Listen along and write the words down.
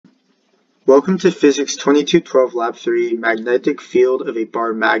Welcome to Physics 2212 Lab 3, Magnetic Field of a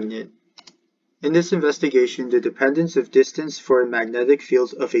Bar Magnet. In this investigation, the dependence of distance for a magnetic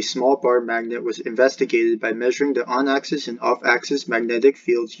field of a small bar magnet was investigated by measuring the on-axis and off-axis magnetic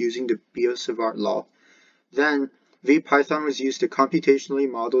fields using the Biot-Savart Law. Then, VPython was used to computationally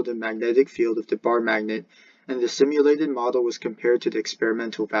model the magnetic field of the bar magnet, and the simulated model was compared to the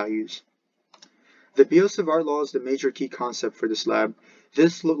experimental values. The Biot-Savart Law is the major key concept for this lab.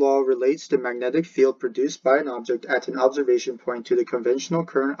 This law relates the magnetic field produced by an object at an observation point to the conventional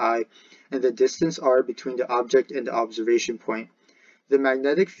current I and the distance r between the object and the observation point. The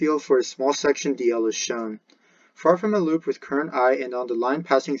magnetic field for a small section dl is shown. Far from a loop with current I and on the line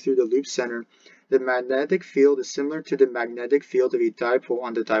passing through the loop center, the magnetic field is similar to the magnetic field of a dipole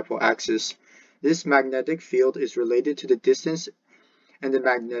on the dipole axis. This magnetic field is related to the distance and the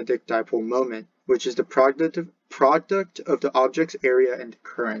magnetic dipole moment, which is the product of the object's area and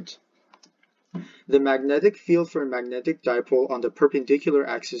current. The magnetic field for a magnetic dipole on the perpendicular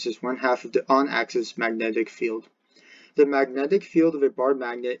axis is 1/2 of the on-axis magnetic field. The magnetic field of a bar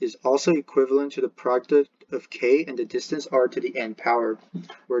magnet is also equivalent to the product of k and the distance r to the n power,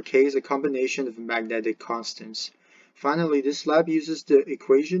 where k is a combination of magnetic constants. Finally, this lab uses the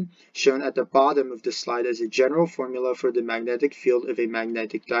equation shown at the bottom of the slide as a general formula for the magnetic field of a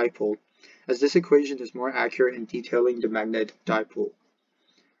magnetic dipole, as this equation is more accurate in detailing the magnetic dipole.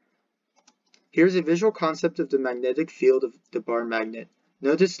 Here's a visual concept of the magnetic field of the bar magnet.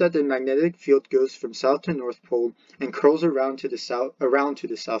 Notice that the magnetic field goes from south to north pole and curls around to the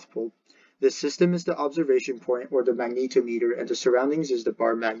south pole. The system is the observation point, or the magnetometer, and the surroundings is the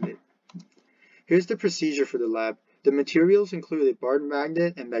bar magnet. Here's the procedure for the lab. The materials include a bar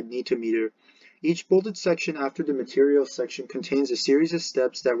magnet and magnetometer. Each bolded section after the materials section contains a series of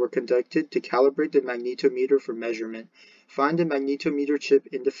steps that were conducted to calibrate the magnetometer for measurement, find the magnetometer chip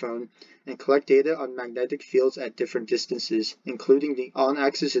in the phone, and collect data on magnetic fields at different distances, including the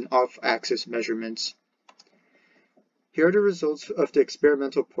on-axis and off-axis measurements. Here are the results of the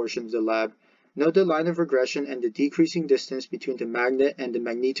experimental portion of the lab. Note the line of regression and the decreasing distance between the magnet and the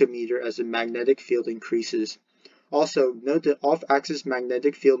magnetometer as the magnetic field increases. Also, note the off-axis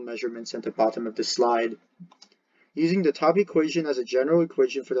magnetic field measurements at the bottom of the slide. Using the top equation as a general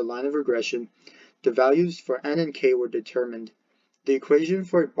equation for the line of regression, the values for n and k were determined. The equation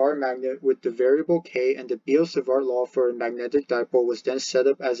for a bar magnet with the variable k and the Biot-Savart law for a magnetic dipole was then set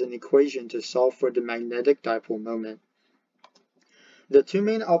up as an equation to solve for the magnetic dipole moment. The two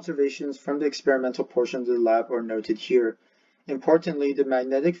main observations from the experimental portion of the lab are noted here. Importantly, the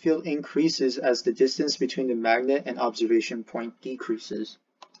magnetic field increases as the distance between the magnet and observation point decreases.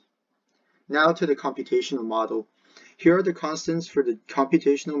 Now to the computational model. Here are the constants for the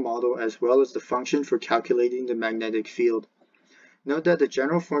computational model as well as the function for calculating the magnetic field. Note that the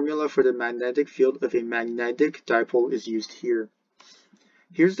general formula for the magnetic field of a magnetic dipole is used here.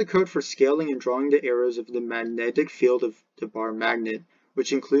 Here's the code for scaling and drawing the arrows of the magnetic field of the bar magnet,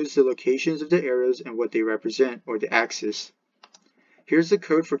 which includes the locations of the arrows and what they represent, or the axis. Here's the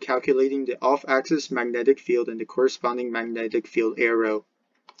code for calculating the off-axis magnetic field and the corresponding magnetic field arrow.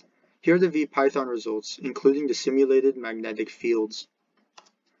 Here are the VPython results, including the simulated magnetic fields.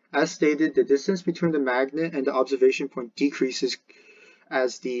 As stated, the distance between the magnet and the observation point decreases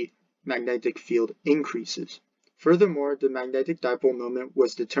as the magnetic field increases. Furthermore, the magnetic dipole moment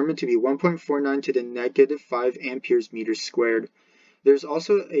was determined to be 1.49 to the negative 5 amperes meters squared. There's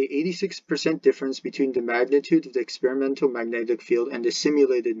also a 86% difference between the magnitude of the experimental magnetic field and the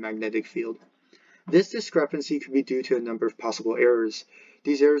simulated magnetic field. This discrepancy could be due to a number of possible errors.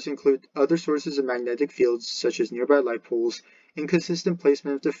 These errors include other sources of magnetic fields, such as nearby light poles, inconsistent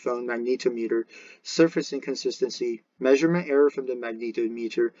placement of the phone magnetometer, surface inconsistency, measurement error from the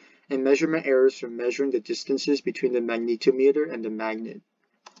magnetometer, and measurement errors from measuring the distances between the magnetometer and the magnet.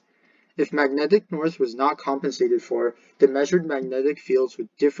 If magnetic north was not compensated for, the measured magnetic fields would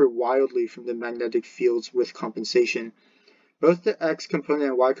differ wildly from the magnetic fields with compensation. Both the x component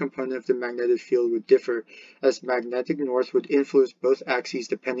and y component of the magnetic field would differ, as magnetic north would influence both axes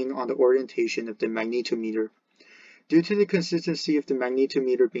depending on the orientation of the magnetometer. Due to the consistency of the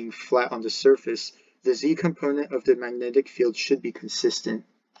magnetometer being flat on the surface, the z component of the magnetic field should be consistent.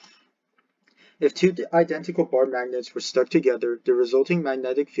 If two identical bar magnets were stuck together, the resulting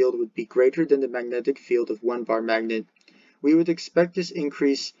magnetic field would be greater than the magnetic field of one bar magnet. We would expect this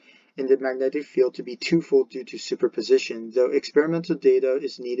increase in the magnetic field to be twofold due to superposition, though experimental data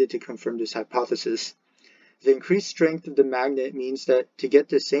is needed to confirm this hypothesis. The increased strength of the magnet means that to get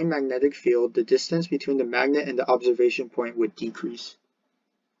the same magnetic field, the distance between the magnet and the observation point would decrease.